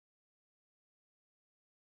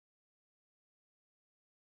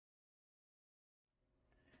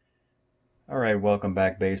All right, welcome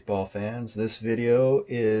back, baseball fans. This video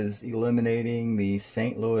is eliminating the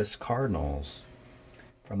St. Louis Cardinals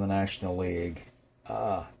from the National League.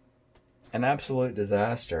 An absolute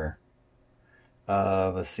disaster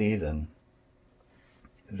of a season.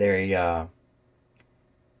 They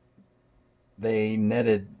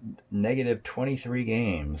netted negative 23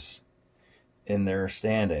 games in their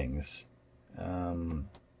standings. They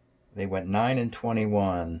went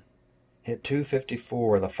 9-21. Hit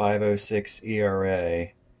 254 with a 5.06 ERA,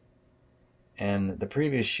 and the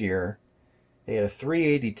previous year they had a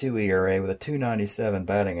 3.82 ERA with a 2.97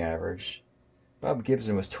 batting average. Bob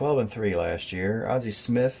Gibson was 12-3 last year. Ozzie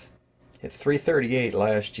Smith hit 338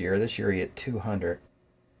 last year. This year he hit 200.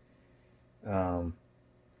 So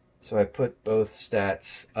I put both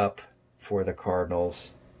stats up for the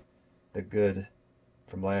Cardinals, the good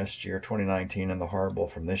from last year, 2019, and the horrible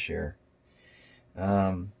from this year.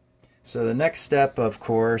 So the next step, of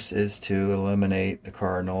course, is to eliminate the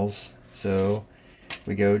Cardinals. So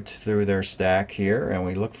we go through their stack here, and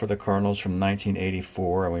we look for the Cardinals from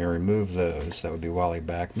 1984, and we remove those. That would be Wally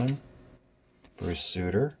Backman, Bruce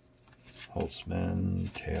Sutter,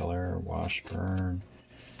 Holtzman, Taylor, Washburn,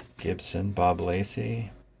 Gibson, Bob Lacey,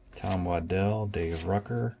 Tom Waddell, Dave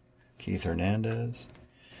Rucker, Keith Hernandez,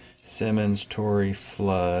 Simmons, Torrey,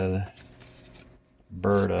 Flood,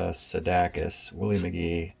 Berta, Sadakis, Willie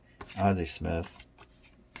McGee, Ozzie Smith.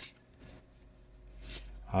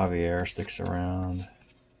 Javier sticks around,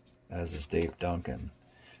 as is Dave Duncan.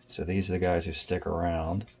 So these are the guys who stick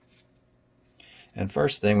around. And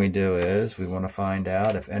first thing we do is we want to find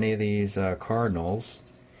out if any of these Cardinals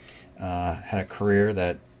had a career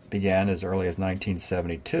that began as early as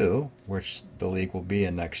 1972, which the league will be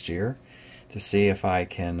in next year, to see if I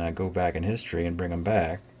can go back in history and bring them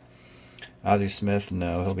back. Ozzie Smith,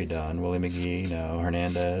 no, he'll be done. Willie McGee, no.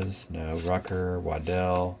 Hernandez, no. Rucker,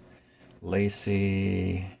 Waddell,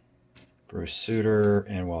 Lacey, Bruce Sutter,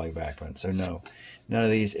 and Wally Backman. So no, none of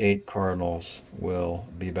these 8 Cardinals will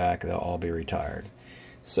be back. They'll all be retired.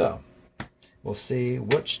 So we'll see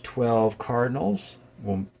which 12 Cardinals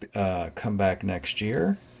will come back next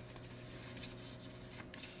year.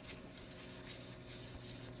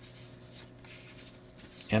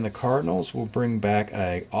 And the Cardinals will bring back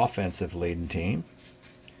an offensive laden team.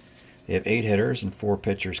 They have 8 hitters and 4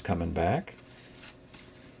 pitchers coming back.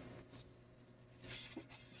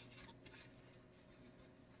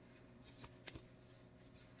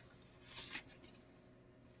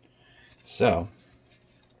 So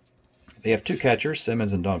they have 2 catchers,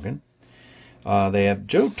 Simmons and Duncan. They have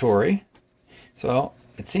Joe Torre. So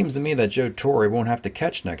it seems to me that Joe Torre won't have to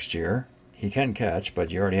catch next year. He can catch,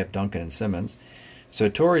 but you already have Duncan and Simmons. So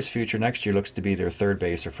Torrey's future next year looks to be their third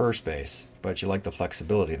base or first base, but you like the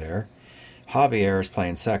flexibility there. Javier is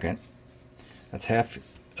playing second. That's half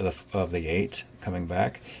of the 8 coming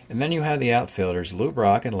back. And then you have the outfielders, Lou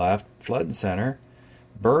Brock in left, Flood in center,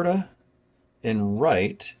 Berta in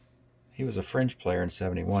right. He was a fringe player in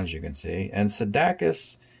 71, as you can see. And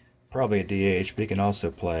Sadakis, probably a DH, but he can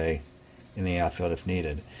also play in the outfield if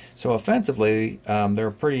needed. So offensively, they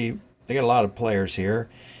got a lot of players here.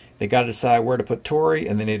 They got to decide where to put Torre,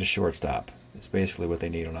 and they need a shortstop. It's basically what they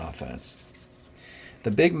need on offense.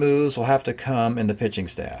 The big moves will have to come in the pitching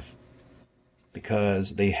staff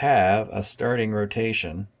because they have a starting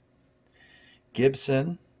rotation.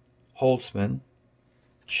 Gibson, Holtzman,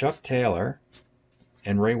 Chuck Taylor,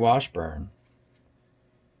 and Ray Washburn.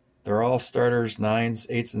 They're all starters, 9s,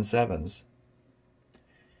 8s, and 7s.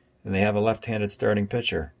 And they have a left-handed starting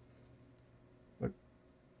pitcher. But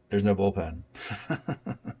there's no bullpen.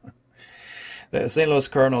 The St. Louis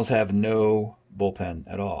Cardinals have no bullpen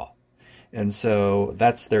at all. And so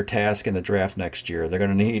that's their task in the draft next year. They're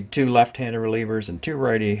going to need 2 left-handed relievers and 2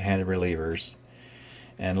 right-handed relievers.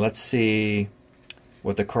 And let's see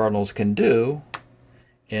what the Cardinals can do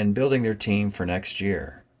in building their team for next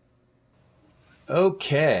year.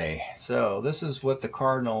 Okay, so this is what the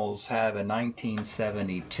Cardinals have in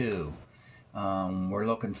 1972. We're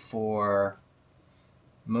looking for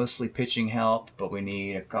mostly pitching help, but we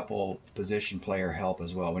need a couple position player help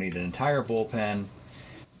as well. We need an entire bullpen.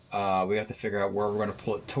 We have to figure out where we're going to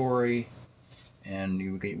put Torre,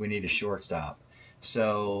 and we need a shortstop.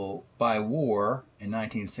 So by WAR in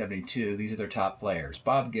 1972, these are their top players.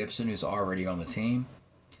 Bob Gibson, who's already on the team.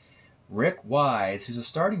 Rick Wise, who's a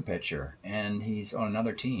starting pitcher, and he's on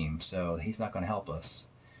another team, so he's not going to help us.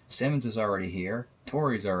 Simmons is already here.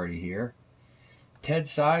 Torrey's already here. Ted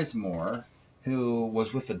Sizemore, who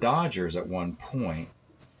was with the Dodgers at one point,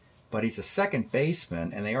 but he's a second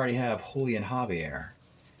baseman, and they already have Julian Javier.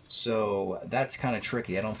 So that's kind of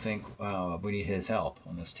tricky. I don't think we need his help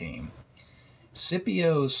on this team.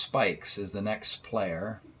 Scipio Spikes is the next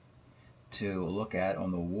player to look at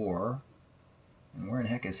on the WAR. And where in the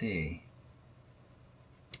heck is he?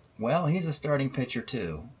 Well, he's a starting pitcher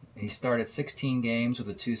too. He started 16 games with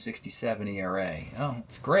a 2.67 ERA. Oh,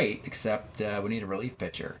 it's great, except we need a relief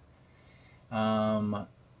pitcher.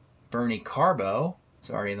 Bernie Carbo is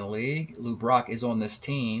already in the league. Lou Brock is on this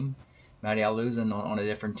team. Matty Aluzin on a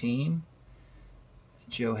different team.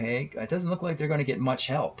 Joe Haig. It doesn't look like they're going to get much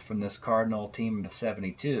help from this Cardinal team of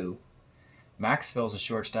 72. Maxville's a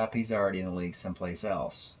shortstop. He's already in the league someplace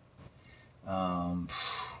else. Well,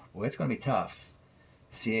 it's going to be tough.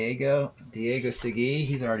 Diego Segui,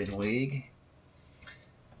 he's already in the league.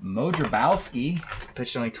 Mo Drabowski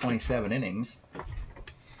pitched only 27 innings.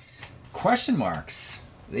 Question marks.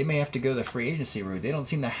 They may have to go the free agency route. They don't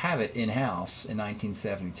seem to have it in-house in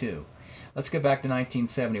 1972. Let's go back to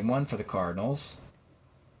 1971 for the Cardinals.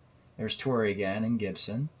 There's Torrey again and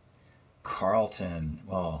Gibson. Carlton.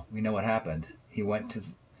 Well, we know what happened. He went to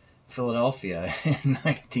Philadelphia in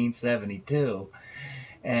 1972,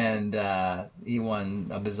 and he won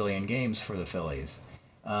a bazillion games for the Phillies.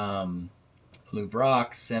 Lou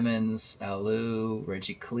Brock, Simmons, Alou,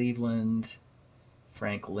 Reggie Cleveland,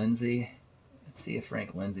 Frank Lindsay. Let's see if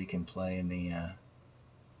Frank Lindsay can play in the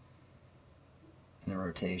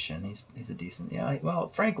rotation. He's a decent. Yeah, well,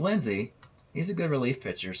 Frank Lindsay, he's a good relief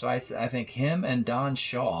pitcher. So I think him and Don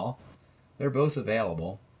Shaw, they're both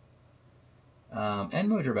available. And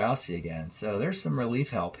Mo Drabowski again. So there's some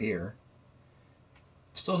relief help here.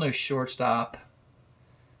 Still no shortstop.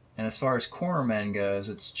 And as far as cornermen goes,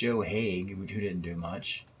 it's Joe Haig, who didn't do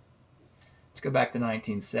much. Let's go back to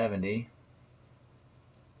 1970.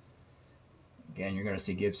 Again, you're going to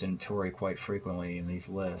see Gibson and Torrey quite frequently in these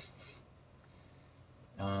lists.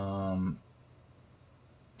 Jerry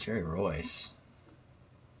Royce.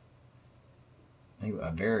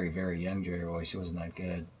 A very, very young Jerry Royce. He wasn't that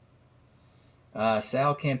good.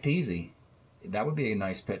 Sal Campese. That would be a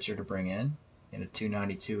nice pitcher to bring in a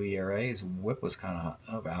 2.92 ERA. His whip was kind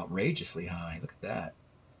of outrageously high. Look at that.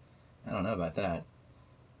 I don't know about that.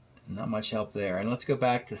 Not much help there. And let's go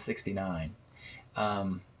back to 69.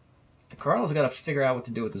 The Cardinals got to figure out what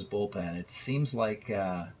to do with this bullpen. It seems like,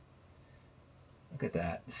 look at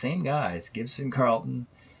that. The same guys. Gibson, Carlton.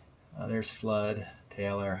 There's Flood,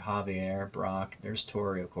 Taylor, Javier, Brock. There's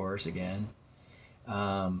Torrey, of course, again.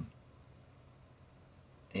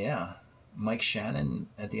 Yeah. Mike Shannon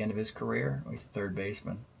at the end of his career. He's the third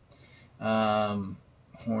baseman.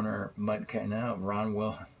 Horner, Mudcat. No, Ron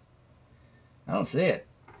Will. I don't see it.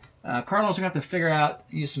 Cardinals are going to have to figure out,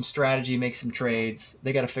 use some strategy, make some trades.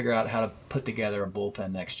 They got to figure out how to put together a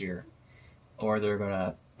bullpen next year, or they're going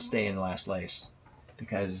to stay in last place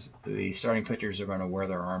because the starting pitchers are going to wear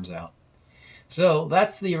their arms out. So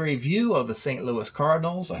that's the review of the St. Louis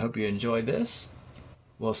Cardinals. I hope you enjoyed this.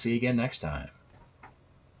 We'll see you again next time.